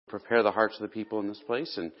prepare the hearts of the people in this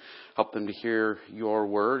place and help them to hear your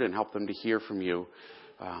word and help them to hear from you.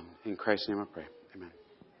 In Christ's name I pray. Amen.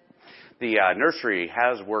 The nursery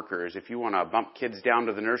has workers. If you want to bump kids down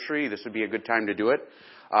to the nursery, this would be a good time to do it.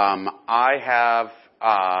 I have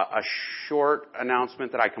a short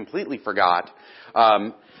announcement that I completely forgot.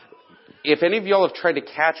 If any of y'all have tried to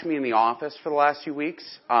catch me in the office for the last few weeks,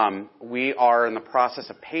 we are in the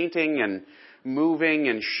process of painting and moving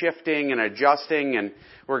and shifting and adjusting, and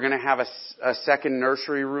we're going to have a second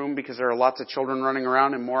nursery room because there are lots of children running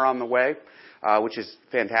around and more on the way, which is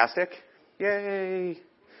fantastic. Yay!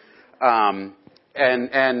 And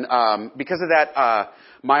because of that,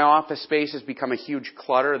 my office space has become a huge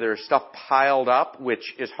clutter. There's stuff piled up,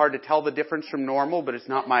 which is hard to tell the difference from normal, but it's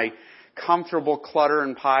not my comfortable clutter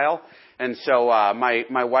and pile. And so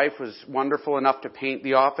my wife was wonderful enough to paint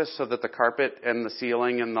the office so that the carpet and the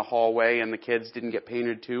ceiling and the hallway and the kids didn't get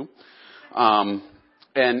painted too. And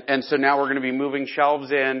so now we're going to be moving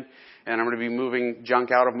shelves in, and I'm going to be moving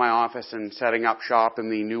junk out of my office and setting up shop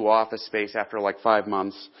in the new office space after like 5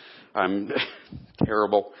 months. I'm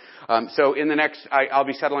terrible. So in the next, I'll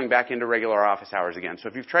be settling back into regular office hours again. So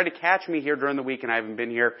if you've tried to catch me here during the week and I haven't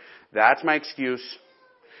been here, that's my excuse.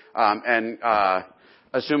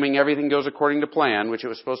 Assuming everything goes according to plan, which it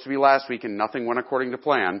was supposed to be last week and nothing went according to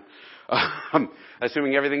plan,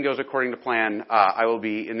 assuming everything goes according to plan, I will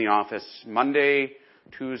be in the office Monday,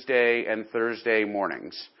 Tuesday, and Thursday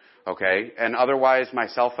mornings. Okay? And otherwise, my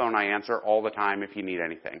cell phone I answer all the time if you need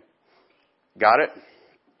anything. Got it?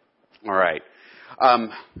 All right. I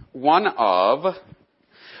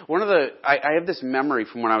have this memory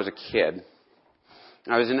from when I was a kid.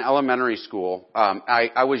 I was in elementary school.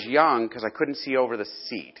 I was young because I couldn't see over the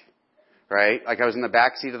seat, right? Like I was in the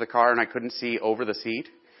back seat of the car and I couldn't see over the seat.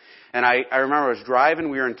 And I remember I was driving.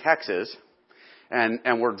 We were in Texas,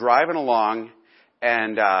 and we're driving along,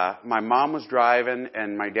 and my mom was driving,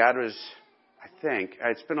 and my dad was, I think,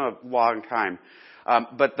 it's been a long time,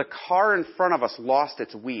 but the car in front of us lost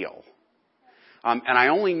its wheel. And I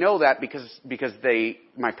only know that because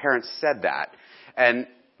my parents said that. And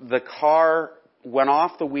the car went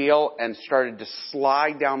off the wheel and started to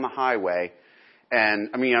slide down the highway. And,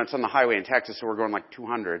 I mean, it's on the highway in Texas, so we're going like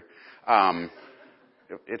 200.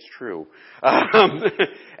 It's true.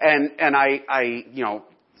 And I,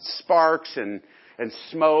 sparks and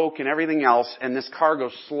smoke and everything else, and this car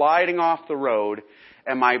goes sliding off the road,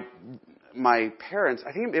 and my parents,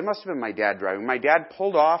 I think it must have been my dad driving, my dad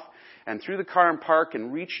pulled off and threw the car in park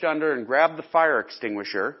and reached under and grabbed the fire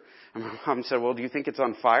extinguisher. And my mom said, well, do you think it's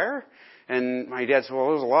on fire? And my dad said, well,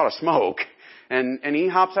 there's a lot of smoke. And he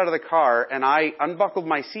hops out of the car, and I unbuckled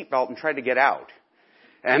my seatbelt and tried to get out.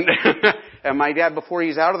 And and my dad, before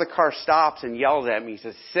he's out of the car, stops and yells at me. He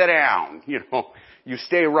says, sit down, you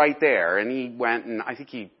stay right there. And he went, and I think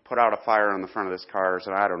he put out a fire on the front of this car.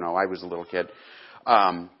 So I don't know. I was a little kid.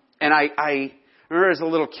 And I remember as a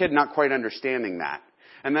little kid not quite understanding that.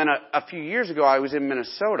 And then a few years ago, I was in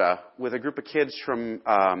Minnesota with a group of kids from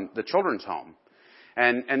the children's home.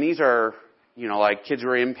 And these are, like kids who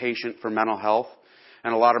are inpatient for mental health.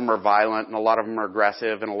 And a lot of them are violent, and a lot of them are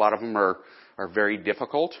aggressive, and a lot of them are very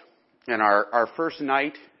difficult. And our first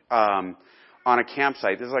night on a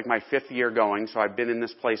campsite, this is like my 5th year going, so I've been in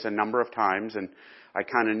this place a number of times, and I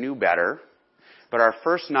kind of knew better. But our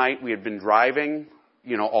first night, we had been driving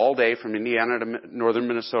all day from Indiana to northern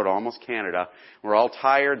Minnesota, almost Canada. We're all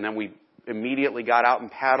tired, and then we immediately got out and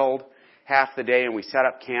paddled half the day, and we set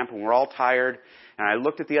up camp, and we're all tired. And I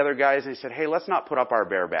looked at the other guys, and I said, hey, let's not put up our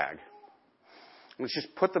bear bag. Let's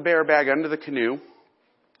just put the bear bag under the canoe,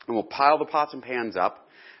 and we'll pile the pots and pans up.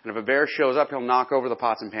 And if a bear shows up, he'll knock over the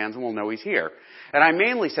pots and pans, and we'll know he's here. And I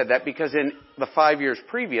mainly said that because in the 5 years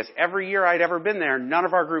previous, every year I'd ever been there, none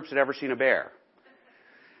of our groups had ever seen a bear.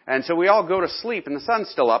 And so we all go to sleep, and the sun's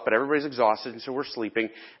still up, but everybody's exhausted, and so we're sleeping.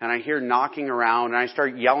 And I hear knocking around, and I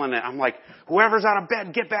start yelling I'm like, whoever's out of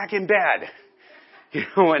bed, get back in bed.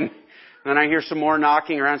 And then I hear some more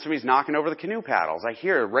knocking around. Somebody's knocking over the canoe paddles. I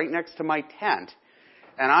hear it right next to my tent.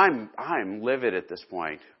 And I'm livid at this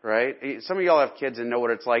point, right? Some of y'all have kids and know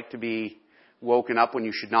what it's like to be woken up when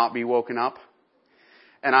you should not be woken up.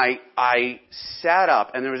 And I sat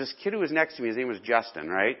up, and there was this kid who was next to me. His name was Justin,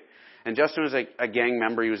 right? And Justin was a gang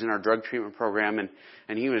member. He was in our drug treatment program,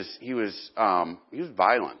 and he was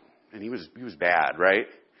violent, and he was bad, right?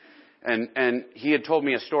 And he had told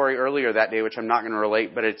me a story earlier that day, which I'm not going to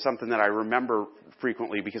relate, but it's something that I remember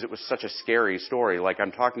frequently because it was such a scary story. Like,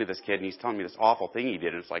 I'm talking to this kid, and he's telling me this awful thing he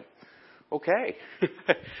did, and it's like, okay.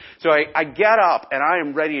 So I get up, and I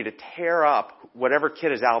am ready to tear up whatever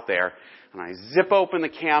kid is out there, and I zip open the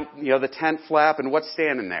camp, the tent flap, and what's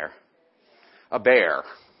standing there? A bear.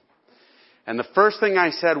 And the first thing I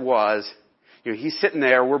said was, he's sitting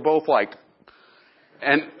there, we're both like,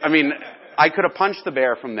 and I mean, I could have punched the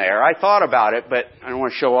bear from there. I thought about it, but I don't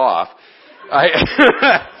want to show off.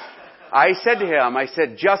 I said to him,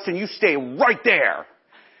 Justin, you stay right there.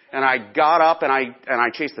 And I got up and I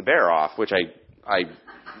chased the bear off, which I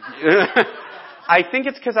think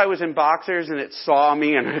it's because I was in boxers and it saw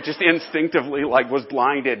me and it just instinctively was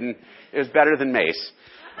blinded, and it was better than mace.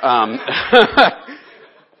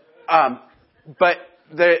 But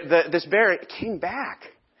this bear came back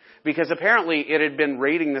because apparently it had been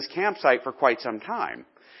raiding this campsite for quite some time.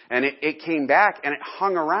 And it came back and it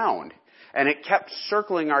hung around. And it kept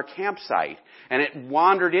circling our campsite. And it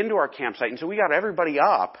wandered into our campsite. And so we got everybody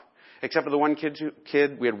up, except for the one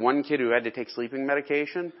kid. We had one kid who had to take sleeping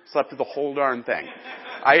medication. Slept through the whole darn thing.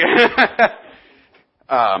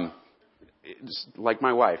 Like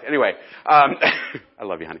my wife. Anyway, I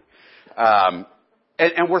love you, honey.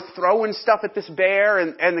 And we're throwing stuff at this bear,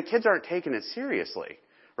 and the kids aren't taking it seriously,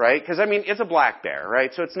 right? Because, I mean, it's a black bear, right?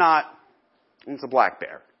 So it's a black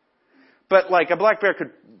bear. But, a black bear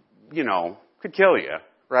could kill you,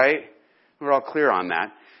 right? We're all clear on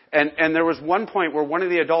that. And there was one point where one of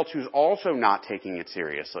the adults who's also not taking it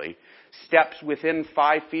seriously steps within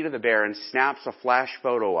 5 feet of the bear and snaps a flash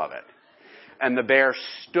photo of it. And the bear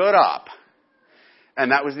stood up.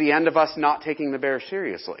 And that was the end of us not taking the bear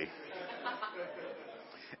seriously.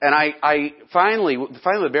 And I finally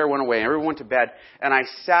the bear went away and everyone went to bed, and I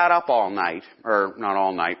sat up all night, or not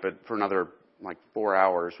all night, but for another 4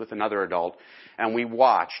 hours with another adult, and we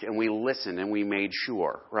watched and we listened and we made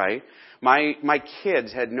sure, right? My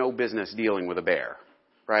kids had no business dealing with a bear,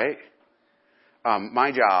 right?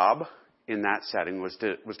 My job in that setting was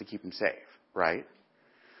to keep them safe, right?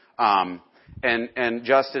 And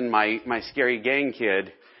Justin, my scary gang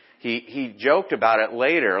kid, He joked about it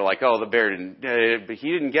later, oh, the bear didn't, but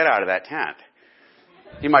he didn't get out of that tent.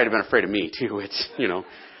 He might have been afraid of me too. It's,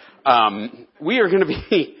 we are going to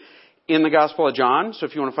be in the Gospel of John. So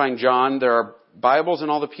if you want to find John, there are Bibles in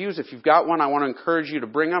all the pews. If you've got one, I want to encourage you to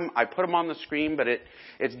bring them. I put them on the screen, but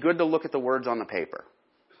it's good to look at the words on the paper.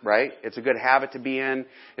 Right? It's a good habit to be in.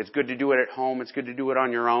 It's good to do it at home. It's good to do it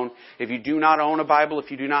on your own. If you do not own a Bible, if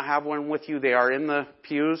you do not have one with you, they are in the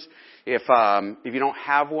pews. If you don't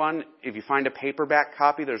have one, if you find a paperback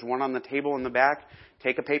copy, there's one on the table in the back.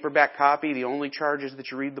 Take a paperback copy. The only charge is that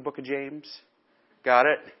you read the book of James. Got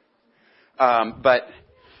it? But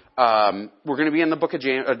we're going to be in the book of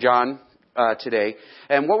John today.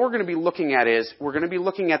 And what we're going to be looking at is, we're going to be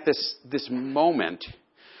looking at this moment.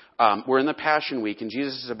 We're in the Passion Week, and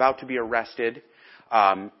Jesus is about to be arrested.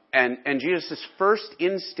 And Jesus' first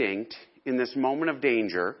instinct in this moment of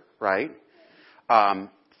danger, right?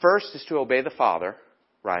 First is to obey the Father,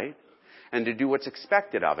 right? And to do what's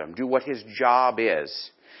expected of him, do what his job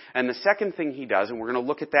is. And the second thing he does, and we're going to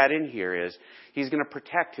look at that in here, is he's going to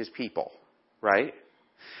protect his people, right?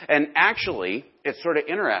 And actually, it's sort of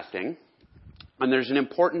interesting, and there's an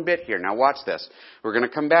important bit here. Now watch this. We're going to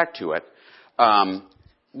come back to it.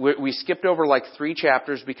 We skipped over 3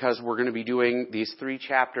 chapters because we're going to be doing these 3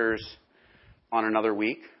 chapters on another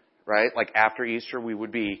week, right? After Easter, we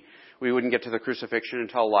wouldn't get to the crucifixion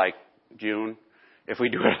until June. If we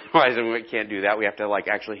do it otherwise, then we can't do that. We have to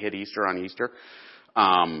actually hit Easter on Easter.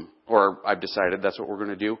 Or I've decided that's what we're going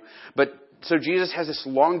to do. But so Jesus has this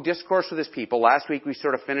long discourse with his people. Last week we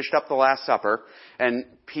sort of finished up the Last Supper, and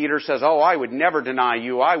Peter says, "Oh, I would never deny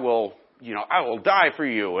you. I will die for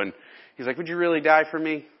you." And he's like, "Would you really die for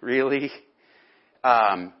me? Really?"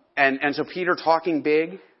 And so Peter talking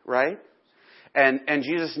big, right? And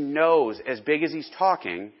Jesus knows, as big as he's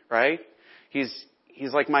talking, right? He's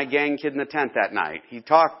like my gang kid in the tent that night. He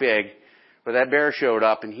talked big, but that bear showed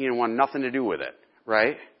up and he didn't want nothing to do with it,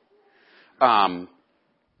 right?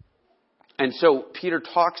 And so Peter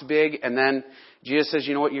talks big, and then Jesus says,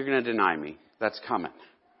 "You know what? You're going to deny me. That's coming."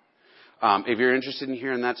 If you're interested in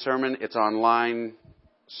hearing that sermon, it's online.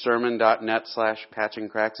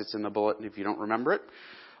 sermon.net/patchingcracks. It's in the bulletin if you don't remember it.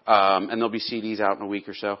 And there'll be CDs out in a week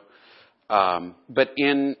or so. But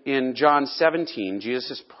in John 17, Jesus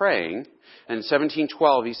is praying, and in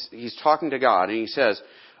 17:12, he's talking to God, and he says,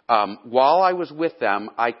 "While I was with them,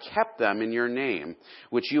 I kept them in your name,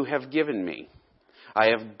 which you have given me.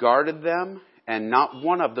 I have guarded them, and not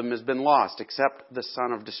one of them has been lost, except the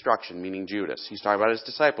son of destruction," meaning Judas. He's talking about his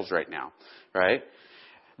disciples right now, right?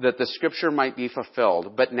 "That the scripture might be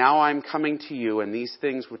fulfilled. But now I'm coming to you, and these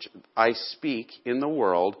things which I speak in the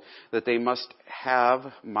world, that they must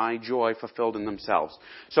have my joy fulfilled in themselves."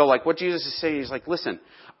 So what Jesus is saying, he's like, "Listen,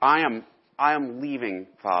 I am leaving,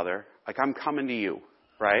 Father. I'm coming to you,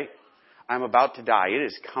 right? I'm about to die. It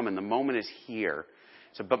is coming. The moment is here.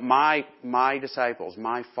 So, but my disciples,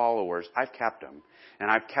 my followers, I've kept them. And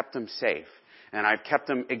I've kept them safe. And I've kept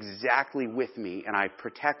them exactly with me. And I've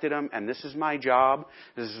protected them. And this is my job.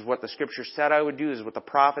 This is what the Scripture said I would do. This is what the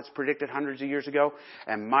prophets predicted hundreds of years ago.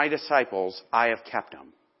 And my disciples, I have kept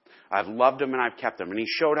them. I've loved them and I've kept them. And he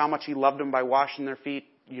showed how much he loved them by washing their feet,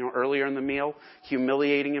 earlier in the meal,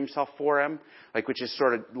 humiliating himself for them, which is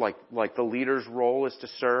sort of like the leader's role is to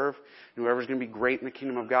serve. And whoever's going to be great in the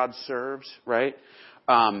kingdom of God serves, right?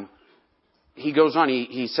 He goes on,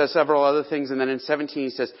 he says several other things, and then in 17 he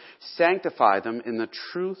says, sanctify them in the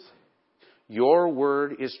truth. Your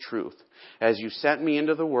word is truth. As you sent me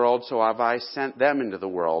into the world, so have I sent them into the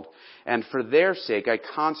world. And for their sake I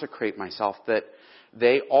consecrate myself, that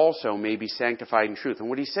they also may be sanctified in truth. And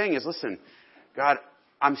what he's saying is, listen, God,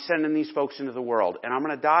 I'm sending these folks into the world, and I'm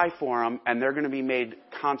going to die for them, and they're going to be made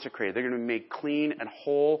consecrated. They're going to be made clean and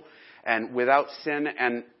whole and without sin,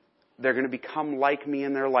 and they're going to become like me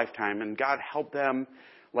in their lifetime. And God, help them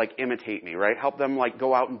imitate me, right? Help them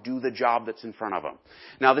go out and do the job that's in front of them.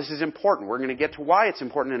 Now, this is important. We're going to get to why it's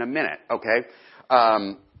important in a minute, okay?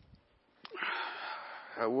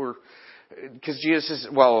 Because Jesus is,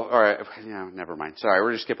 all right, never mind. Sorry, we're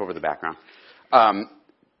going to skip over the background.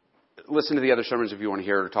 Listen to the other sermons if you want to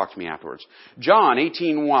hear it, or talk to me afterwards. John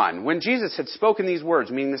 18:1. When Jesus had spoken these words,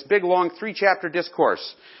 meaning this big, long, 3-chapter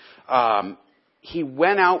discourse, he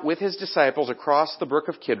went out with his disciples across the brook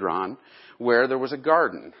of Kidron, where there was a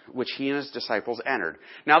garden, which he and his disciples entered.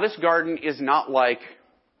 Now, this garden is not like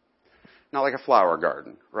a flower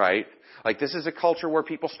garden, right? This is a culture where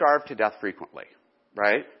people starve to death frequently,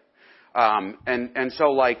 right? And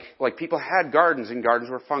so people had gardens, and gardens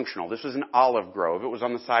were functional. This was an olive grove. It was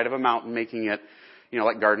on the side of a mountain, making it,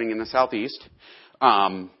 like gardening in the southeast.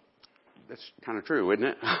 That's kind of true, isn't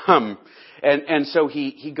it? And so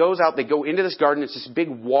he goes out, they go into this garden. It's this big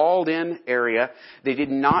walled in area. They did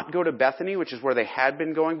not go to Bethany, which is where they had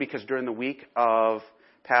been going, because during the week of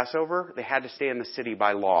Passover, they had to stay in the city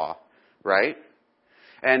by law, right?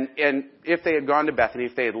 And if they had gone to Bethany,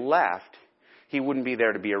 if they had left, he wouldn't be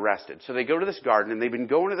there to be arrested. So they go to this garden, and they've been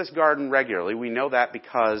going to this garden regularly. We know that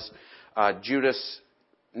because Judas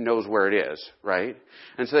knows where it is, right?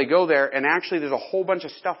 And so they go there, and actually there's a whole bunch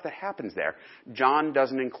of stuff that happens there. John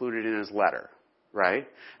doesn't include it in his letter, right?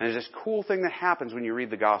 And there's this cool thing that happens when you read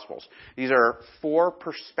the Gospels. These are 4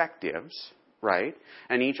 perspectives, right?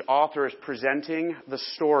 And each author is presenting the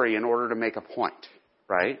story in order to make a point,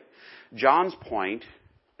 right? John's point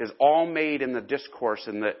is all made in the discourse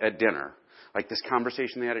at dinner. This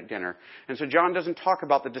conversation they had at dinner. And so John doesn't talk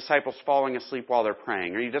about the disciples falling asleep while they're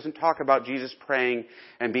praying. Or he doesn't talk about Jesus praying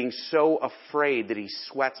and being so afraid that he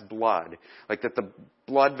sweats blood. That the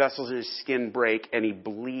blood vessels in his skin break and he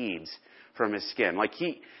bleeds from his skin.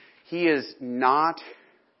 He is not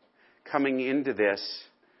coming into this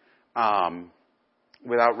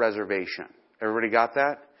without reservation. Everybody got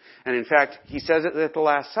that? And in fact, he says it at the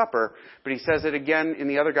Last Supper, but he says it again in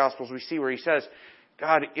the other Gospels we see where he says,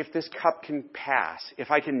 God, if this cup can pass, if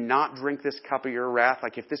I can not drink this cup of your wrath,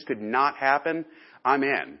 if this could not happen, I'm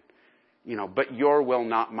in. But your will,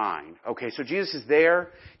 not mine. Okay, so Jesus is there.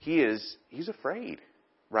 He's afraid,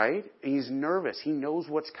 right? He's nervous. He knows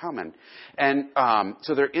what's coming. And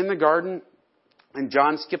so they're in the garden. And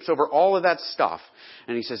John skips over all of that stuff.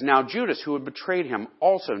 And he says, now Judas, who had betrayed him,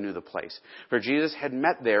 also knew the place, for Jesus had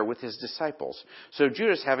met there with his disciples. So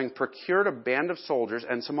Judas, having procured a band of soldiers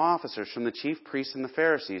and some officers from the chief priests and the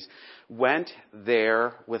Pharisees, went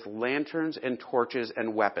there with lanterns and torches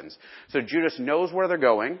and weapons. So Judas knows where they're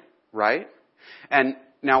going, right? And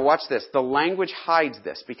now watch this. The language hides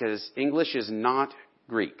this because English is not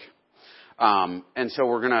Greek. And so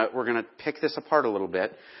we're gonna pick this apart a little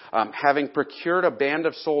bit. Having procured a band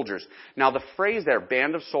of soldiers. Now the phrase there,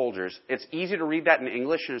 band of soldiers, it's easy to read that in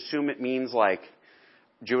English and assume it means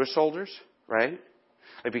Jewish soldiers, right?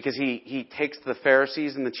 Because he takes the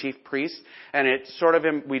Pharisees and the chief priests, and it's sort of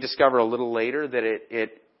we discover a little later that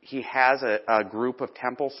he has a group of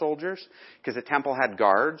temple soldiers, because the temple had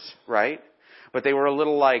guards, right? But they were a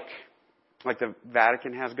little like the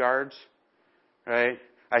Vatican has guards, right?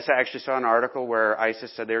 I actually saw an article where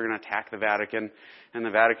ISIS said they were going to attack the Vatican, and the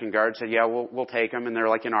Vatican guard said, yeah, we'll take them, and they're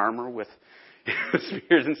in armor with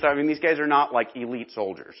spears and stuff. I mean, these guys are not elite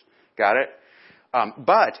soldiers. Got it?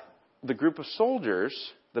 But the group of soldiers,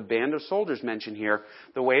 the band of soldiers mentioned here,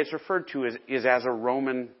 the way it's referred to is as a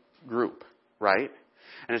Roman group, right?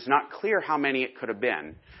 And it's not clear how many it could have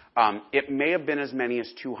been. It may have been as many as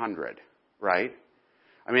 200, right?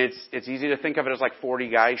 I mean, it's easy to think of it as 40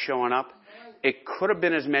 guys showing up. It could have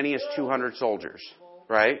been as many as 200 soldiers,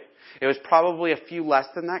 right? It was probably a few less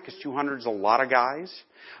than that because 200 is a lot of guys.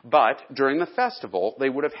 But during the festival, they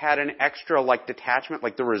would have had an extra detachment,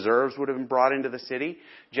 like the reserves would have been brought into the city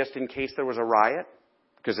just in case there was a riot,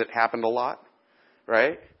 because it happened a lot,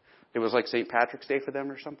 right? It was like St. Patrick's Day for them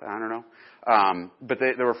or something. I don't know. But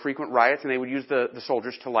there were frequent riots, and they would use the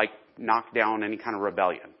soldiers to knock down any kind of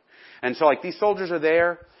rebellion. And so these soldiers are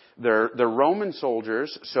there. They're Roman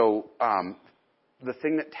soldiers. So the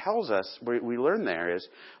thing that tells us, we learn there is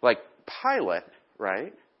Pilate,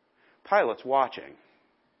 right? Pilate's watching.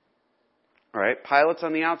 Right? Pilate's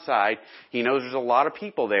on the outside. He knows there's a lot of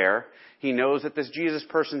people there. He knows that this Jesus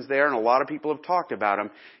person's there, and a lot of people have talked about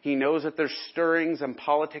him. He knows that there's stirrings and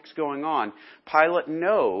politics going on. Pilate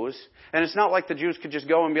knows, and it's not like the Jews could just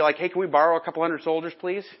go and be like, hey, can we borrow a couple hundred soldiers,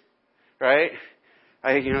 please? Right?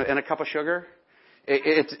 And a cup of sugar?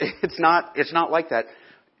 It's not like that.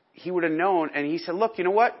 He would have known, and he said, look, you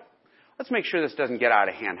know what? Let's make sure this doesn't get out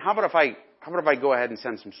of hand. How about if I go ahead and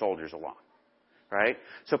send some soldiers along? Right?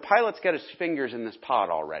 So Pilate's got his fingers in this pot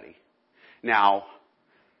already. Now,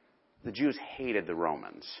 the Jews hated the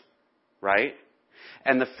Romans, right?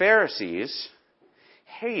 And the Pharisees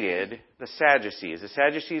hated the Sadducees. The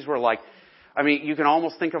Sadducees were you can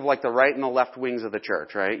almost think of the right and the left wings of the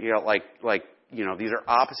church, right? You got these are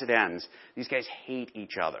opposite ends. These guys hate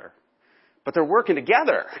each other. But they're working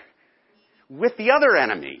together with the other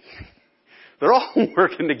enemy. They're all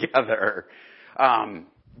working together.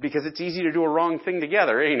 Because it's easy to do a wrong thing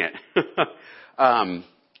together, ain't it?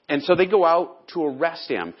 And so they go out to arrest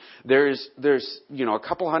him. There's a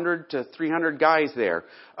couple hundred to 300 guys there.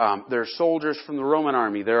 There are soldiers from the Roman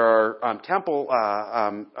army. There are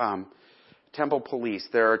temple police.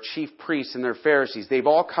 There are chief priests and there are Pharisees. They've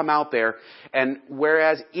all come out there. And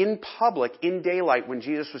whereas in public, in daylight, when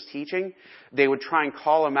Jesus was teaching, they would try and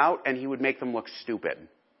call him out and he would make them look stupid,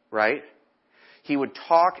 right? He would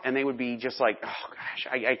talk, and they would be just like, oh, gosh,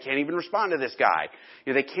 I can't even respond to this guy.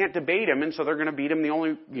 They can't debate him, and so they're going to beat him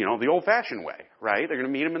the old-fashioned way, right? They're going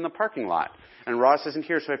to meet him in the parking lot. And Ross isn't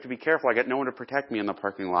here, so I have to be careful. I got no one to protect me in the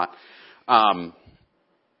parking lot. For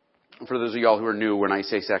those of y'all who are new, when I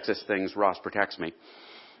say sexist things, Ross protects me.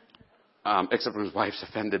 Except when his wife's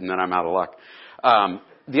offended, and then I'm out of luck.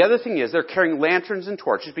 The other thing is they're carrying lanterns and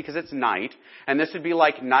torches because it's night, and this would be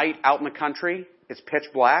like night out in the country. It's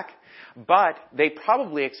pitch black. But they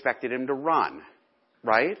probably expected him to run,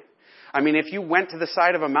 right? I mean, if you went to the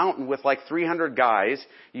side of a mountain with 300 guys,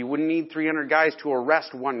 you wouldn't need 300 guys to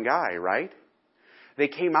arrest one guy, right? They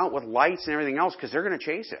came out with lights and everything else because they're going to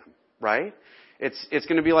chase him, right? It's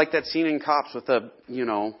going to be like that scene in Cops with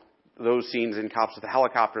those scenes in Cops with the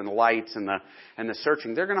helicopter and the lights and the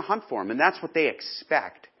searching. They're going to hunt for him, and that's what they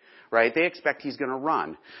expect, right? They expect he's going to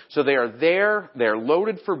run. So they are there. They're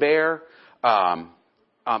loaded for bear.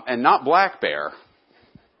 And not black bear.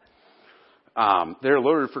 They're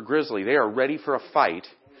loaded for grizzly. They are ready for a fight.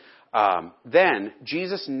 Then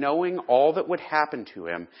Jesus, knowing all that would happen to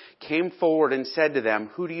him, came forward and said to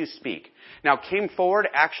them, who do you speak? Now, came forward,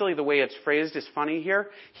 actually the way it's phrased is funny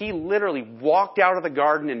here. He literally walked out of the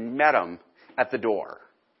garden and met them at the door.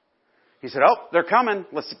 He said, oh, they're coming.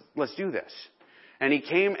 Let's do this. And he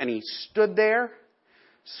came and he stood there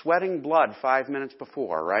sweating blood 5 minutes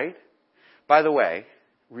before, right? By the way,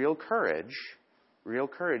 real courage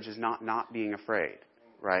is not being afraid,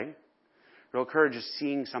 right? Real courage is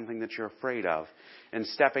seeing something that you're afraid of and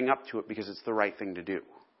stepping up to it because it's the right thing to do,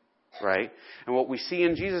 right? And what we see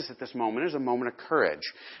in Jesus at this moment is a moment of courage.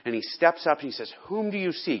 And he steps up and he says, whom do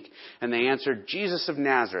you seek? And they answered, Jesus of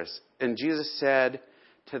Nazareth. And Jesus said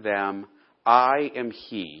to them, I am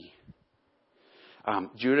he.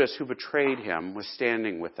 Judas, who betrayed him, was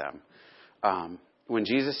standing with them. When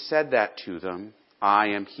Jesus said that to them, I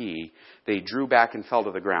am he, they drew back and fell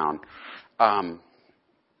to the ground.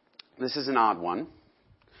 This is an odd one.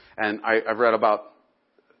 And I've read about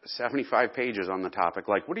 75 pages on the topic.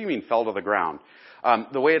 What do you mean fell to the ground?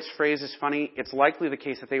 The way it's phrased is funny. It's likely the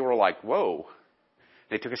case that they were like, whoa.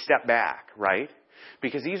 They took a step back, right?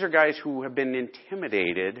 Because these are guys who have been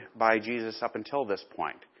intimidated by Jesus up until this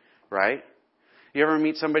point, right? You ever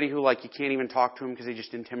meet somebody who, you can't even talk to them because they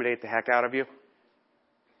just intimidate the heck out of you?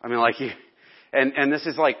 I mean, and this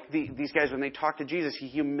is these guys, when they talk to Jesus, he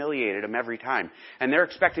humiliated them every time. And they're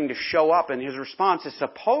expecting to show up, and his response is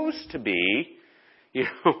supposed to be,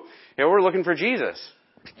 we're looking for Jesus.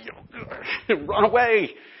 Run away.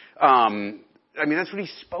 That's what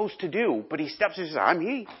he's supposed to do. But he steps and says, I'm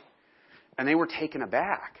he. And they were taken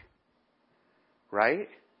aback. Right?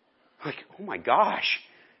 Oh my gosh,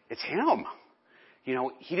 it's him.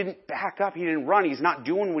 He didn't back up. He didn't run. He's not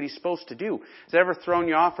doing what he's supposed to do. Has it ever thrown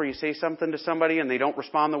you off where you say something to somebody and they don't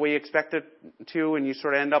respond the way you expect it to, and you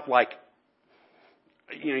sort of end up like,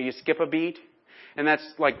 you skip a beat? And that's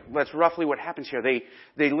roughly what happens here.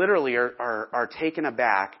 They literally are taken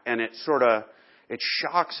aback, and it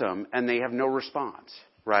shocks them, and they have no response,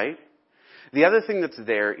 right? The other thing that's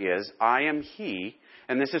there is, I am he,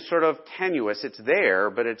 and this is sort of tenuous. It's there,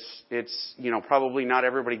 but it's probably not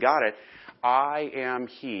everybody got it. I am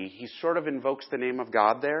he. He sort of invokes the name of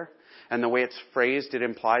God there, and the way it's phrased, it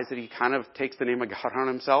implies that he kind of takes the name of God on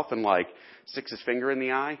himself and sticks his finger in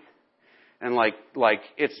the eye. And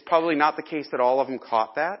it's probably not the case that all of them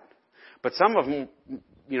caught that, but some of them,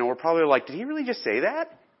 were probably like, did he really just say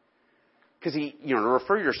that? Because to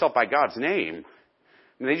refer yourself by God's name,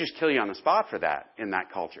 they just kill you on the spot for that in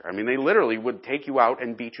that culture. They literally would take you out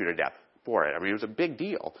and beat you to death for it. It was a big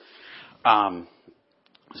deal.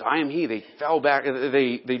 So I am he. They fell back.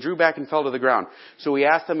 They drew back and fell to the ground. So he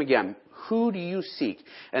asked them again, who do you seek?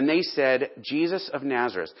 And they said, Jesus of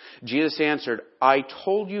Nazareth. Jesus answered, I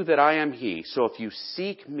told you that I am he. So if you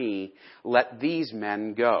seek me, let these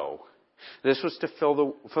men go. This was to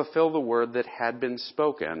fulfill the word that had been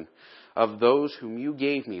spoken. Of those whom you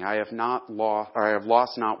gave me, I have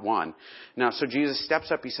lost not one. Now, so Jesus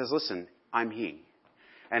steps up. He says, listen, I'm he.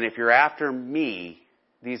 And if you're after me,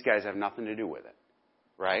 these guys have nothing to do with it.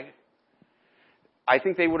 Right? I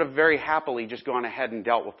think they would have very happily just gone ahead and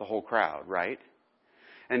dealt with the whole crowd, right?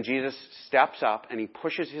 And Jesus steps up and he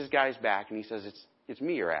pushes his guys back and he says, it's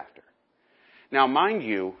me you're after. Now, mind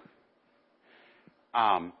you,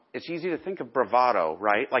 it's easy to think of bravado,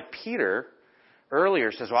 right? Like Peter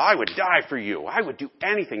earlier says, well, I would die for you. I would do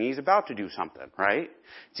anything. He's about to do something, right?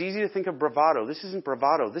 It's easy to think of bravado. This isn't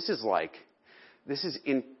bravado. This is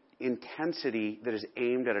intensity that is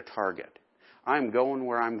aimed at a target. I'm going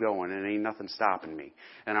where I'm going, and ain't nothing stopping me.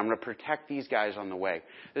 And I'm going to protect these guys on the way.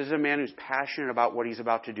 This is a man who's passionate about what he's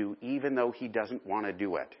about to do, even though he doesn't want to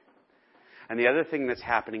do it. And the other thing that's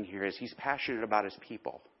happening here is he's passionate about his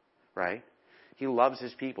people, right? He loves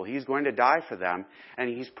his people. He's going to die for them, and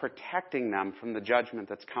he's protecting them from the judgment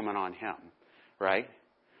that's coming on him, right?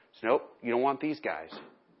 So, nope, you don't want these guys.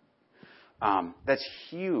 That's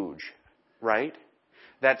huge, right?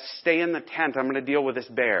 That's stay in the tent. I'm going to deal with this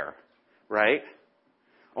bear. Right?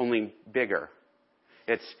 Only bigger.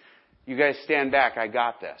 It's, you guys stand back, I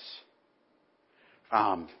got this.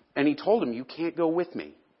 And he told him, you can't go with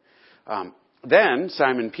me. Then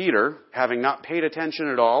Simon Peter, having not paid attention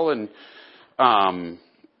at all, and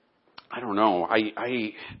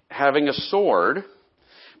having a sword.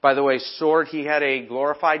 By the way, sword, he had a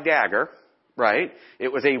glorified dagger, right?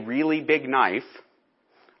 It was a really big knife,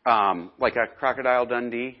 like a Crocodile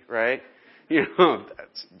Dundee, right?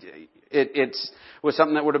 It was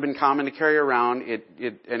something that would have been common to carry around.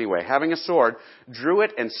 Anyway, having a sword, drew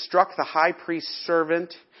it and struck the high priest's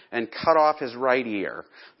servant and cut off his right ear.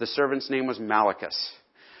 The servant's name was Malchus.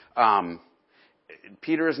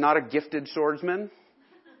 Peter is not a gifted swordsman.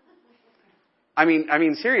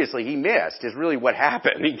 Seriously, he missed is really what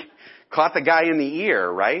happened. He caught the guy in the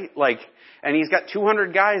ear, right? And he's got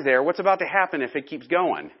 200 guys there. What's about to happen if it keeps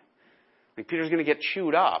going? Peter's going to get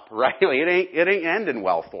chewed up, right? It ain't ending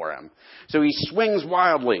well for him. So he swings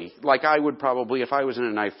wildly, like I would probably if I was in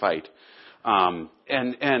a knife fight. And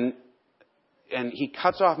he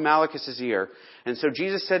cuts off Malchus's ear. And so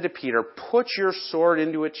Jesus said to Peter, put your sword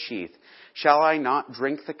into its sheath. Shall I not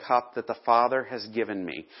drink the cup that the Father has given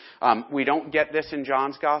me? We don't get this in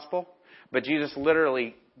John's gospel, but Jesus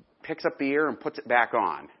literally picks up the ear and puts it back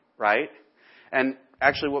on, right? And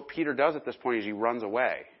actually what Peter does at this point is he runs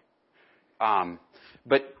away.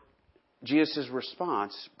 But Jesus'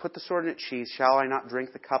 response, put the sword in its sheath, shall I not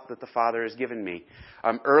drink the cup that the Father has given me?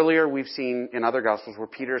 Earlier we've seen in other Gospels where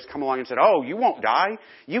Peter has come along and said, oh, you won't die.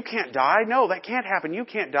 You can't die. No, that can't happen. You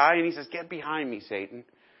can't die. And he says, get behind me, Satan.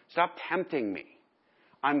 Stop tempting me.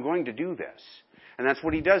 I'm going to do this. And that's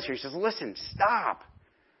what he does here. He says, listen, stop.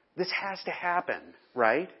 This has to happen,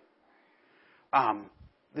 right?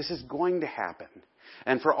 This is going to happen.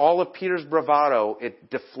 And for all of Peter's bravado, it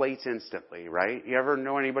deflates instantly, right? You ever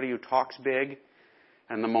know anybody who talks big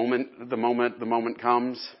and the moment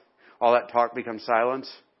comes, all that talk becomes silence?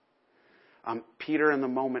 Peter in the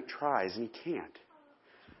moment tries and he can't.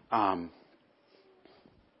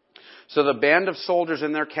 So the band of soldiers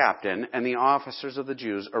and their captain and the officers of the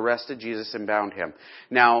Jews arrested Jesus and bound him.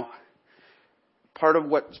 Now, part of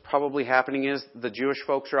what's probably happening is the Jewish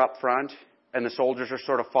folks are up front and the soldiers are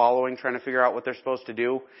sort of following, trying to figure out what they're supposed to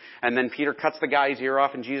do. And then Peter cuts the guy's ear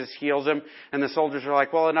off and Jesus heals him. And the soldiers are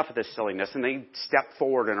like, well, enough of this silliness. And they step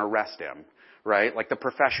forward and arrest him, right? Like the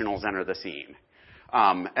professionals enter the scene.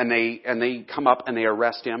 And they come up and they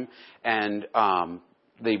arrest him, and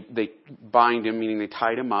they bind him, meaning they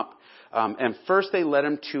tied him up. And first they led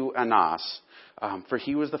him to Annas, for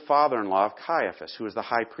he was the father-in-law of Caiaphas, who was the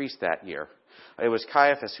high priest that year. It was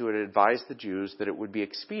Caiaphas who had advised the Jews that it would be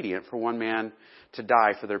expedient for one man to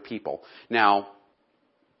die for their people. Now,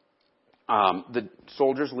 the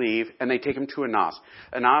soldiers leave, and they take him to Annas.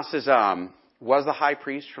 Annas was the high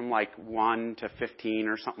priest from like 1 to 15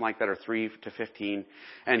 or something like that, or 3 to 15,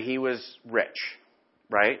 and he was rich,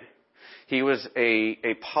 right? He was a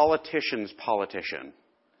politician's politician.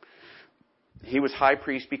 He was high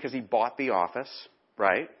priest because he bought the office,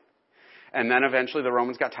 right? And then eventually the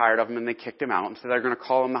Romans got tired of him and they kicked him out. And so they're going to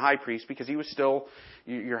call him the high priest because he was still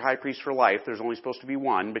your high priest for life. There's only supposed to be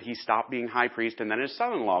one, but he stopped being high priest, and then his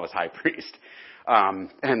son-in-law was high priest.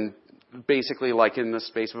 And basically, like in the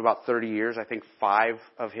space of about 30 years, I think 5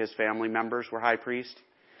 of his family members were high priest.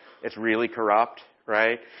 It's really corrupt,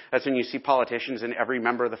 right? That's when you see politicians and every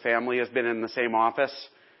member of the family has been in the same office.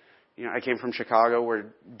 You know, I came from Chicago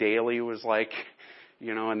where Daley was like,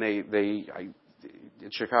 you know, and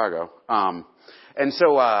it's Chicago. And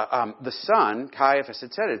so the son, Caiaphas,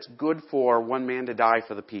 had said it's good for one man to die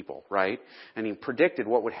for the people, right? And he predicted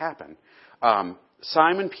what would happen.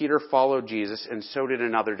 Simon Peter followed Jesus, and so did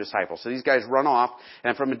another disciple. So these guys run off,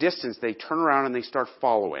 and from a distance they turn around and they start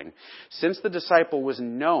following. Since the disciple was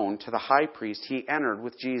known to the high priest, he entered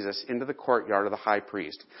with Jesus into the courtyard of the high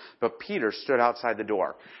priest. But Peter stood outside the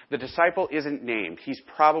door. The disciple isn't named. He's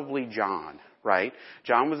probably John, right?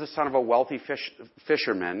 John was the son of a wealthy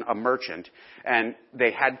fisherman, a merchant, and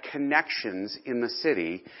they had connections in the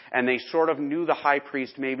city, and they sort of knew the high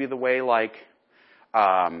priest maybe the way like...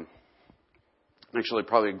 Actually,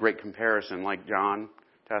 probably a great comparison, like John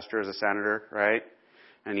Tester is a senator, right?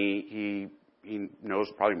 And he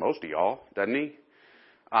knows probably most of y'all, doesn't he?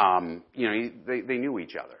 You know, they knew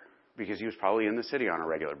each other because he was probably in the city on a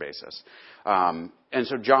regular basis. And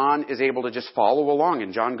so John is able to just follow along,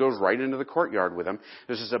 and John goes right into the courtyard with him.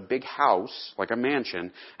 This is a big house, like a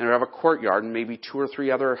mansion, and they have a courtyard and maybe 2 or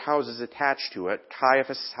 3 other houses attached to it.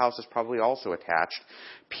 Caiaphas' house is probably also attached.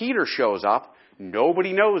 Peter shows up.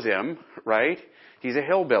 Nobody knows him, right? He's a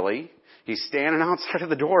hillbilly. He's standing outside of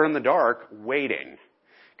the door in the dark, waiting,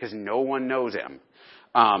 because no one knows him.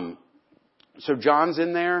 So John's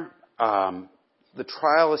in there. The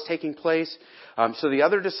trial is taking place. So the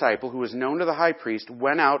other disciple, who was known to the high priest,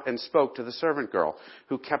 went out and spoke to the servant girl,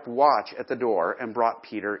 who kept watch at the door and brought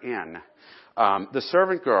Peter in. The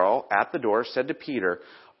servant girl at the door said to Peter,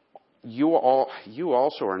 you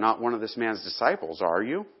also are not one of this man's disciples, are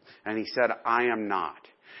you? And he said, I am not.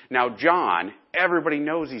 Now, John, everybody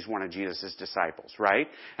knows he's one of Jesus' disciples, right?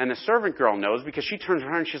 And the servant girl knows because she turns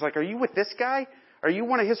around and she's like, are you with this guy? Are you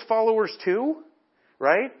one of his followers too?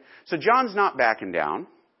 Right? So John's not backing down,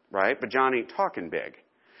 right? But John ain't talking big.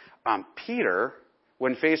 Peter,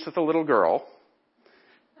 when faced with a little girl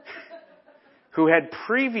who had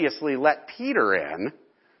previously let Peter in,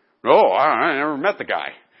 I never met the guy.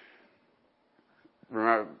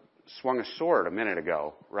 Remember, swung a sword a minute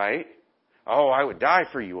ago, right? I would die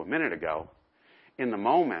for you a minute ago. In the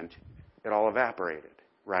moment, it all evaporated,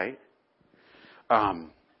 right?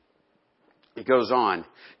 It goes on.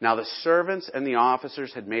 Now the servants and the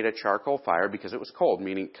officers had made a charcoal fire because it was cold,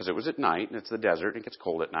 meaning because it was at night, and it's the desert, it gets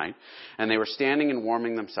cold at night. And they were standing and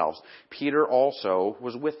warming themselves. Peter also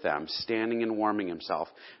was with them, standing and warming himself.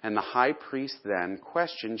 And the high priest then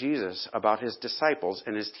questioned Jesus about his disciples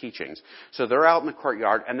and his teachings. So they're out in the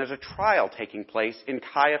courtyard, and there's a trial taking place in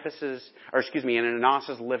in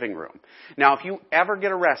Annas' living room. Now, if you ever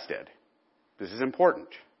get arrested, this is important.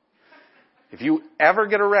 If you ever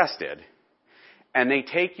get arrested, and they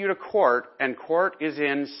take you to court, and court is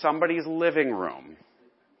in somebody's living room,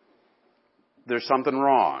 there's something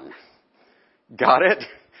wrong. Got it?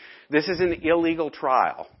 This is an illegal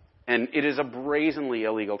trial. And it is a brazenly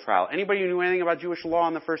illegal trial. Anybody who knew anything about Jewish law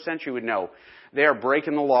in the first century would know they are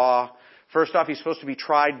breaking the law. First off, he's supposed to be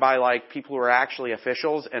tried by people who are actually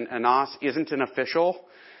officials, and Annas isn't an official.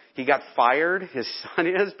 He got fired, his son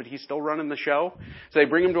is, but he's still running the show. So they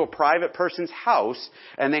bring him to a private person's house,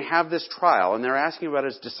 and they have this trial, and they're asking about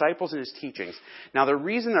his disciples and his teachings. Now, the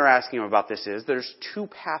reason they're asking him about this is there's 2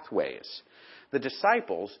 pathways. The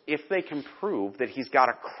disciples, if they can prove that he's got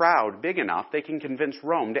a crowd big enough, they can convince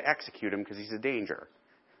Rome to execute him because he's a danger.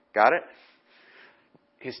 Got it?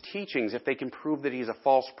 His teachings, if they can prove that he's a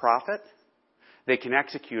false prophet, they can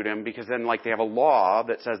execute him because then they have a law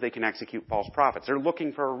that says they can execute false prophets. They're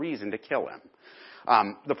looking for a reason to kill him.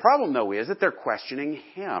 The problem, though, is that they're questioning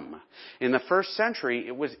him. In the first century,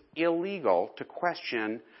 it was illegal to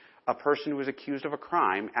question a person who was accused of a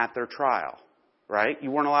crime at their trial, right?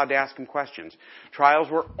 You weren't allowed to ask him questions.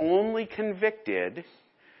 Trials were only convicted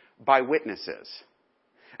by witnesses.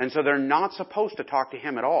 And so they're not supposed to talk to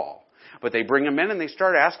him at all. But they bring him in and they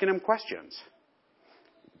start asking him questions.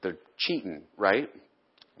 They're cheating, right?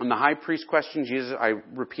 On the high priest question, Jesus, I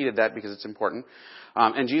repeated that because it's important.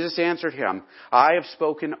 And Jesus answered him, I have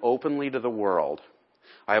spoken openly to the world.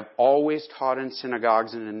 I have always taught in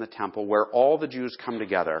synagogues and in the temple where all the Jews come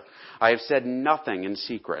together. I have said nothing in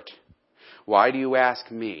secret. Why do you ask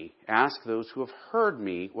me? Ask those who have heard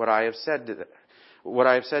me what I have said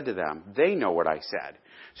to them. They know what I said.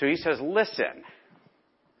 So he says, listen,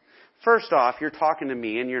 first off, you're talking to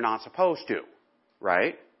me and you're not supposed to,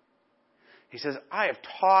 right? He says, I have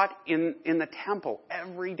taught in the temple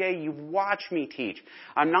every day. You've watched me teach.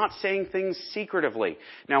 I'm not saying things secretively.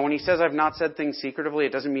 Now, when he says I've not said things secretively,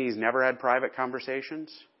 it doesn't mean he's never had private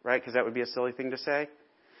conversations, right? Because that would be a silly thing to say.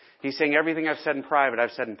 He's saying everything I've said in private,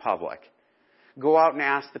 I've said in public. Go out and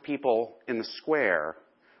ask the people in the square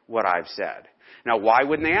what I've said. Now, why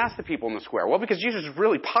wouldn't they ask the people in the square? Well, because Jesus is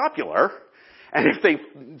really popular. And if they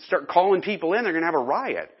start calling people in, they're going to have a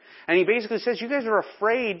riot. And he basically says, you guys are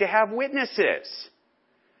afraid to have witnesses.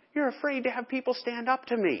 You're afraid to have people stand up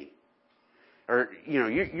to me. Or,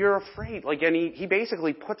 you're afraid. And he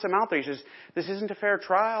basically puts them out there. He says, this isn't a fair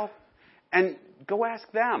trial. And go ask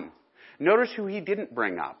them. Notice who he didn't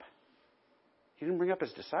bring up. He didn't bring up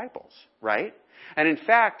his disciples, right? And in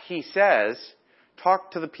fact, he says,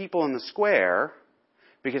 talk to the people in the square,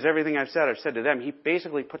 because everything I've said to them. He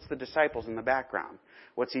basically puts the disciples in the background.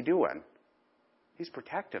 What's he doing? He's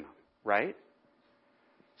protecting them, right?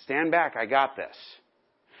 Stand back, I got this.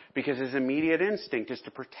 Because his immediate instinct is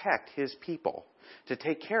to protect his people, to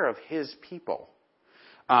take care of his people.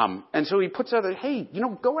 And so he puts out, hey,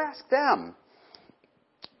 go ask them.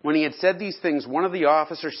 When he had said these things, one of the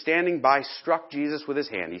officers standing by struck Jesus with his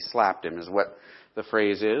hand. He slapped him, is what the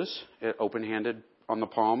phrase is, open-handed on the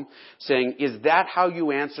palm, saying, is that how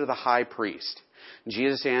you answer the high priest?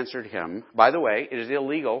 Jesus answered him, by the way, it is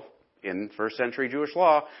illegal in first century Jewish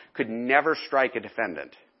law, could never strike a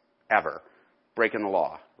defendant, ever, breaking the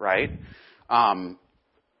law, right?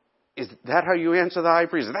 Is that how you answer the high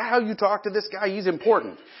priest? Is that how you talk to this guy? He's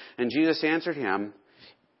important. And Jesus answered him,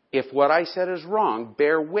 if what I said is wrong,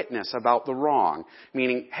 bear witness about the wrong.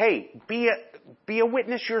 Meaning, hey, be a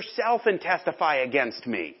witness yourself and testify against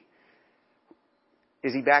me.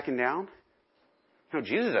 Is he backing down? No,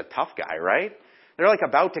 Jesus is a tough guy, right? They're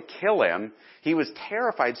about to kill him. He was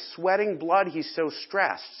terrified, sweating blood. He's so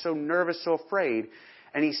stressed, so nervous, so afraid.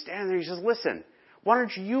 And he's standing there. He says, listen, why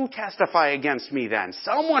don't you testify against me then?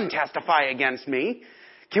 Someone testify against me.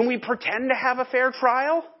 Can we pretend to have a fair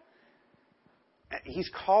trial?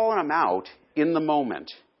 He's calling them out in the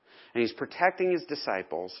moment. And he's protecting his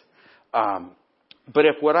disciples. But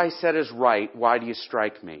if what I said is right, why do you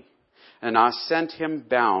strike me? And I sent him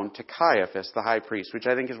bound to Caiaphas, the high priest, which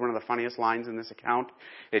I think is one of the funniest lines in this account.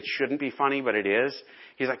 It shouldn't be funny, but it is.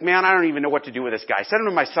 He's like, man, I don't even know what to do with this guy. Send him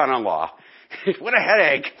to my son-in-law. What a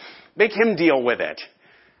headache. Make him deal with it.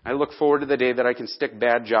 I look forward to the day that I can stick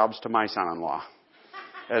bad jobs to my son-in-law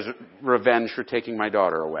as revenge for taking my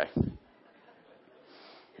daughter away.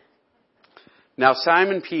 Now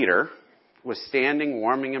Simon Peter was standing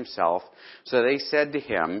warming himself, so they said to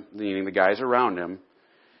him, meaning the guys around him,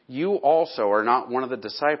 you also are not one of the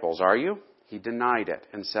disciples, are you? He denied it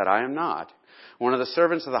and said, I am not. One of the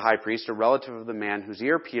servants of the high priest, a relative of the man whose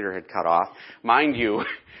ear Peter had cut off, mind you,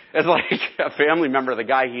 is like a family member of the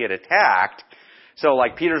guy he had attacked. So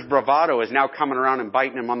Peter's bravado is now coming around and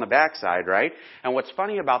biting him on the backside, right? And what's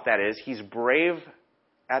funny about that is he's brave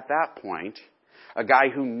at that point. A guy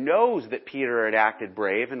who knows that Peter had acted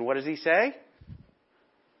brave. And what does he say?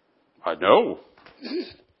 I know.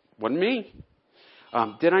 Wasn't me.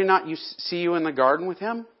 Did I not see you in the garden with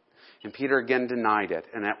him? And Peter again denied it.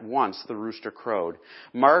 And at once the rooster crowed.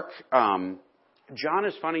 John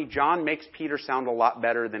is funny. John makes Peter sound a lot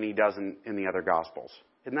better than he does in the other Gospels.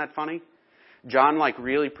 Isn't that funny? John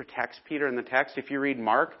really protects Peter in the text. If you read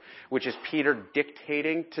Mark, which is Peter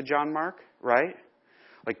dictating to John Mark, right?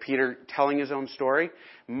 Like Peter telling his own story.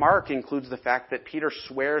 Mark includes the fact that Peter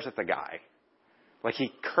swears at the guy.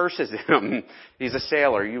 He curses him. He's a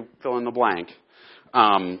sailor. You fill in the blank.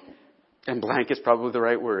 And blank is probably the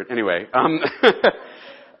right word. Anyway, I'm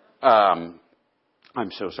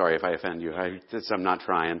so sorry if I offend you. I'm not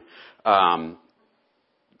trying.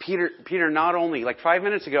 Peter not only, 5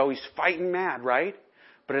 minutes ago, he's fighting mad, right?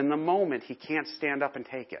 But in the moment, he can't stand up and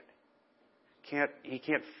take it. He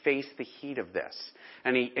can't face the heat of this.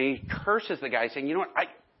 And he curses the guy, saying, you know what,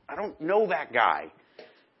 I don't know that guy.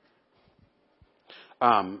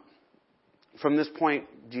 from this point,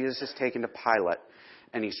 Jesus is taken to Pilate,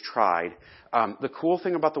 and he's tried. The cool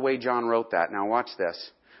thing about the way John wrote that, now watch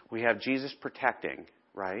this. We have Jesus protecting,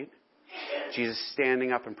 right? Jesus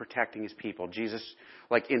standing up and protecting his people. Jesus,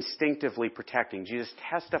 like, instinctively protecting. Jesus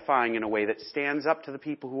testifying in a way that stands up to the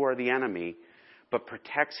people who are the enemy, but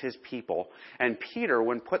protects his people. And Peter,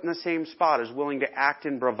 when put in the same spot, is willing to act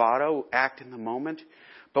in bravado, act in the moment.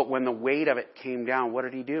 But when the weight of it came down, what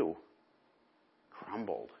did he do?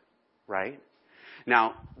 Crumbled, right?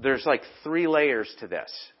 Now, there's like 3 layers to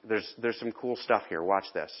this. There's some cool stuff here. Watch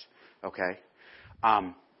this, okay?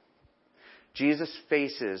 Jesus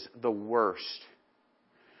faces the worst.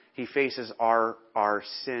 He faces our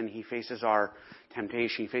sin. He faces our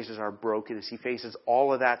temptation. He faces our brokenness. He faces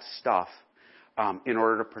all of that stuff in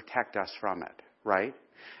order to protect us from it, right?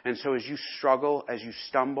 And so as you struggle, as you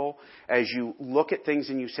stumble, as you look at things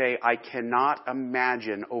and you say, I cannot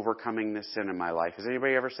imagine overcoming this sin in my life. Has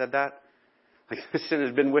anybody ever said that? Like, this sin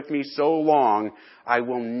has been with me so long, I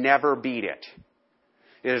will never beat it.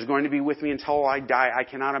 It is going to be with me until I die. I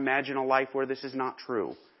cannot imagine a life where this is not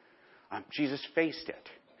true. Jesus faced it,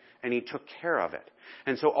 and he took care of it.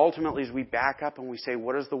 And so ultimately, as we back up and we say,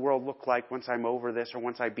 what does the world look like once I'm over this, or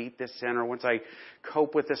once I beat this sin, or once I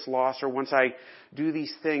cope with this loss, or once I do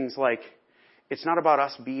these things, like, it's not about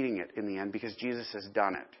us beating it in the end, because Jesus has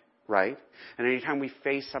done it, right? And anytime we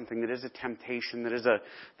face something that is a temptation,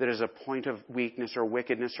 that is a point of weakness or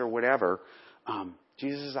wickedness or whatever,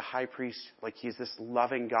 Jesus is a high priest. Like, he's this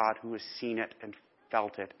loving God who has seen it and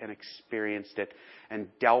felt it and experienced it and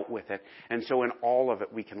dealt with it. And so in all of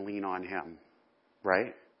it, we can lean on him,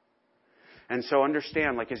 right? And so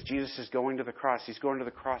understand, like, as Jesus is going to the cross, he's going to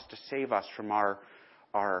the cross to save us from our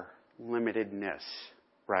limitedness,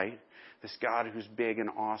 right? This God who's big and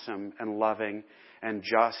awesome and loving and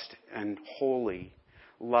just and holy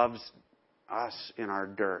loves us in our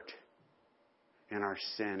dirt, in our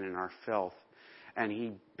sin, in our filth. And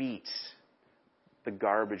he beats the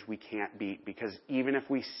garbage we can't beat, because even if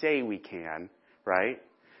we say we can, right?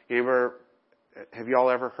 Have you all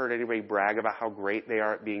ever heard anybody brag about how great they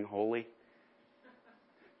are at being holy?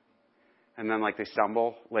 And then, like, they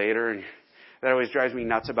stumble later, and that always drives me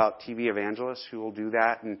nuts about TV evangelists who will do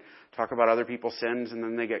that and talk about other people's sins, and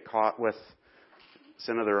then they get caught with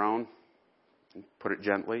sin of their own, put it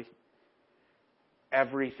gently.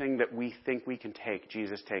 Everything that we think we can take,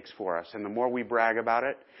 Jesus takes for us. And the more we brag about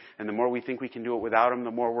it, and the more we think we can do it without him,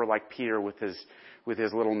 the more we're like Peter with his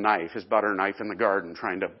little knife, his butter knife in the garden,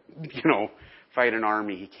 trying to, fight an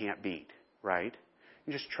army he can't beat, right?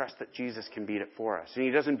 You just trust that Jesus can beat it for us. And he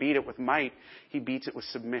doesn't beat it with might, he beats it with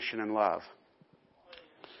submission and love.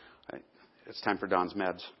 It's time for Don's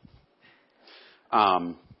meds.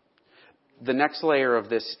 The next layer of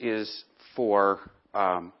this is for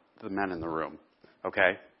the men in the room.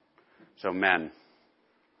 Okay? So men.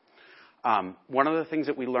 One of the things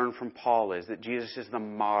that we learn from Paul is that Jesus is the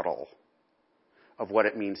model of what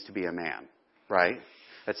it means to be a man. Right?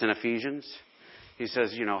 That's in Ephesians. He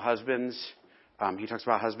says, husbands, he talks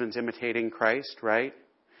about husbands imitating Christ, right?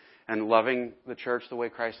 And loving the church the way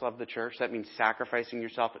Christ loved the church. That means sacrificing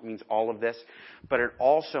yourself. It means all of this. But it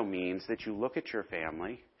also means that you look at your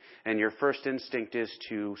family, and your first instinct is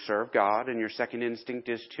to serve God, and your second instinct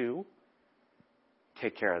is to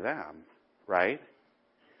take care of them, right?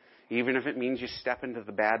 Even if it means you step into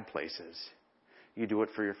the bad places, you do it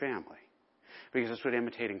for your family. Because that's what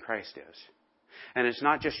imitating Christ is. And it's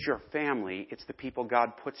not just your family, it's the people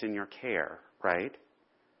God puts in your care, right?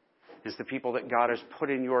 It's the people that God has put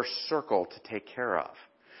in your circle to take care of.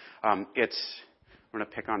 I'm going to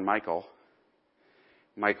pick on Michael.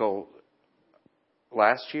 Michael,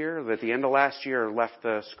 at the end of last year, left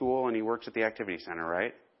the school and he works at the activity center,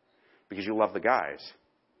 right? Because you love the guys.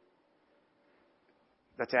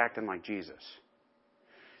 That's acting like Jesus.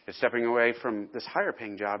 It's stepping away from this higher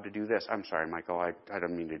paying job to do this. I'm sorry, Michael, I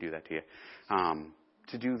don't mean to do that to you.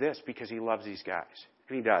 To do this because he loves these guys.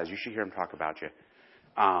 And he does. You should hear him talk about you.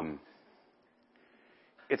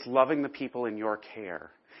 It's loving the people in your care.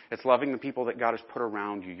 It's loving the people that God has put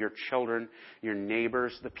around you, your children, your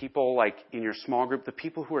neighbors, the people like in your small group, the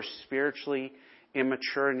people who are spiritually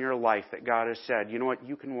immature in your life that God has said, you know what,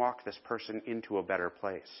 you can walk this person into a better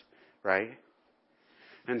place, right?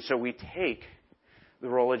 And so we take the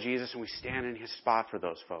role of Jesus and we stand in his spot for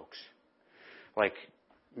those folks. Like,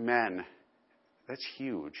 men, that's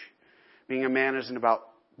huge. Being a man isn't about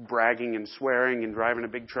bragging and swearing and driving a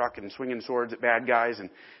big truck and swinging swords at bad guys and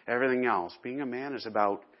everything else. Being a man is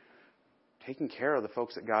about taking care of the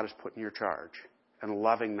folks that God has put in your charge and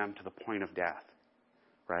loving them to the point of death,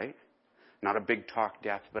 right? Not a big talk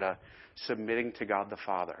death, but a submitting to God the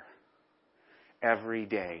Father. every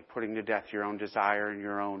day, putting to death your own desire and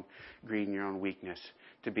your own greed and your own weakness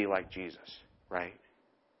to be like Jesus, right?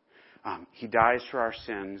 He dies for our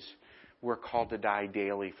sins. We're called to die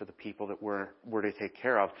daily for the people that we're to take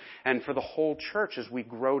care of. And for the whole church, as we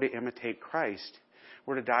grow to imitate Christ,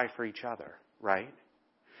 we're to die for each other, right?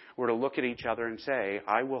 We're to look at each other and say,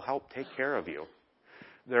 I will help take care of you.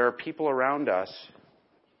 There are people around us.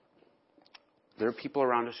 There are people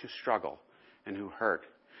around us who struggle and who hurt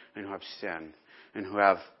and who have sin and who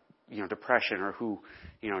have, depression, or who,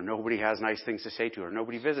 nobody has nice things to say to, or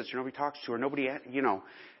nobody visits, or nobody talks to, or nobody,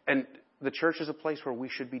 And the church is a place where we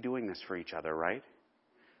should be doing this for each other, right?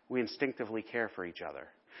 We instinctively care for each other.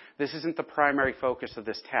 This isn't the primary focus of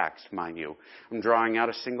this text, mind you. I'm drawing out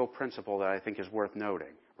a single principle that I think is worth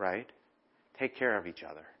noting, right? Take care of each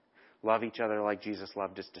other. Love each other like Jesus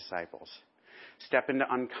loved his disciples. Step into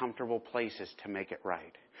uncomfortable places to make it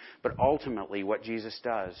right. But ultimately, what Jesus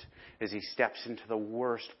does is he steps into the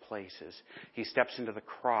worst places. He steps into the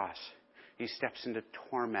cross. He steps into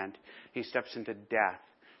torment. He steps into death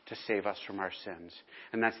to save us from our sins.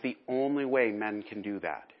 And that's the only way men can do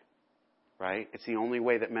that, right? It's the only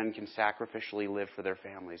way that men can sacrificially live for their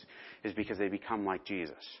families, is because they become like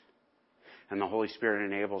Jesus. And the Holy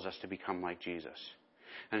Spirit enables us to become like Jesus.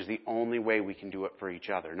 And it's the only way we can do it for each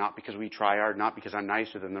other. Not because we try hard, not because I'm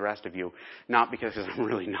nicer than the rest of you, not because I'm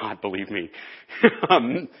really not, believe me,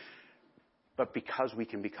 but because we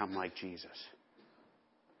can become like Jesus.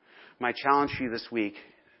 My challenge to you this week,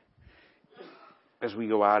 as we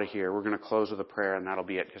go out of here, we're going to close with a prayer, and that'll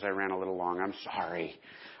be it, because I ran a little long. I'm sorry.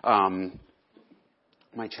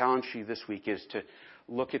 My challenge to you this week is to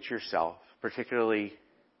look at yourself, particularly,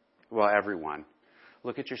 everyone.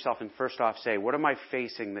 Look at yourself and first off say, what am I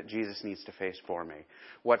facing that Jesus needs to face for me?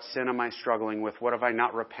 What sin am I struggling with? What have I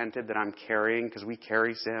not repented that I'm carrying? Because we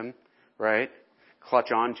carry sin, right?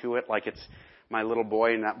 Clutch onto it like it's my little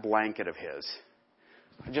boy in that blanket of his.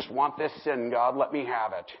 I just want this sin, God, let me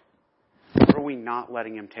have it. What are we not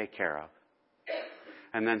letting him take care of?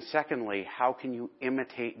 And then secondly, how can you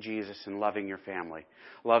imitate Jesus in loving your family?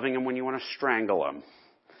 Loving them when you want to strangle them.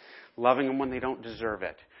 Loving them when they don't deserve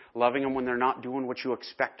it. Loving them when they're not doing what you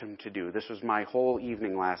expect them to do. This was my whole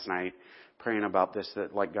evening last night, praying about this,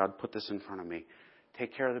 that like God put this in front of me.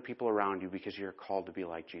 Take care of the people around you because you're called to be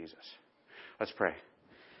like Jesus. Let's pray.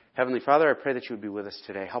 Heavenly Father, I pray that you would be with us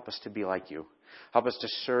today. Help us to be like you. Help us to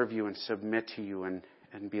serve you and submit to you and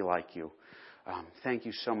be like you. Thank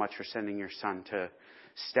you so much for sending your Son to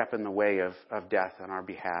step in the way of death on our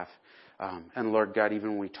behalf. And Lord God,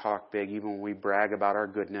 even when we talk big, even when we brag about our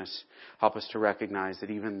goodness, help us to recognize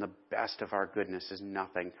that even the best of our goodness is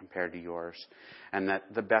nothing compared to yours. And that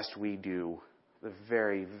the best we do, the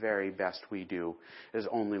very, very best we do, is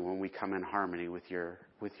only when we come in harmony with your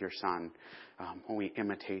Son, when we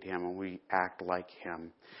imitate him, when we act like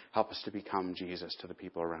him. Help us to become Jesus to the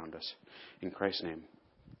people around us. In Christ's name,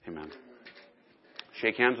 amen.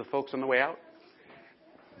 Shake hands with folks on the way out.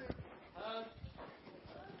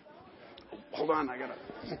 Hold on, I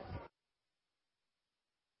gotta...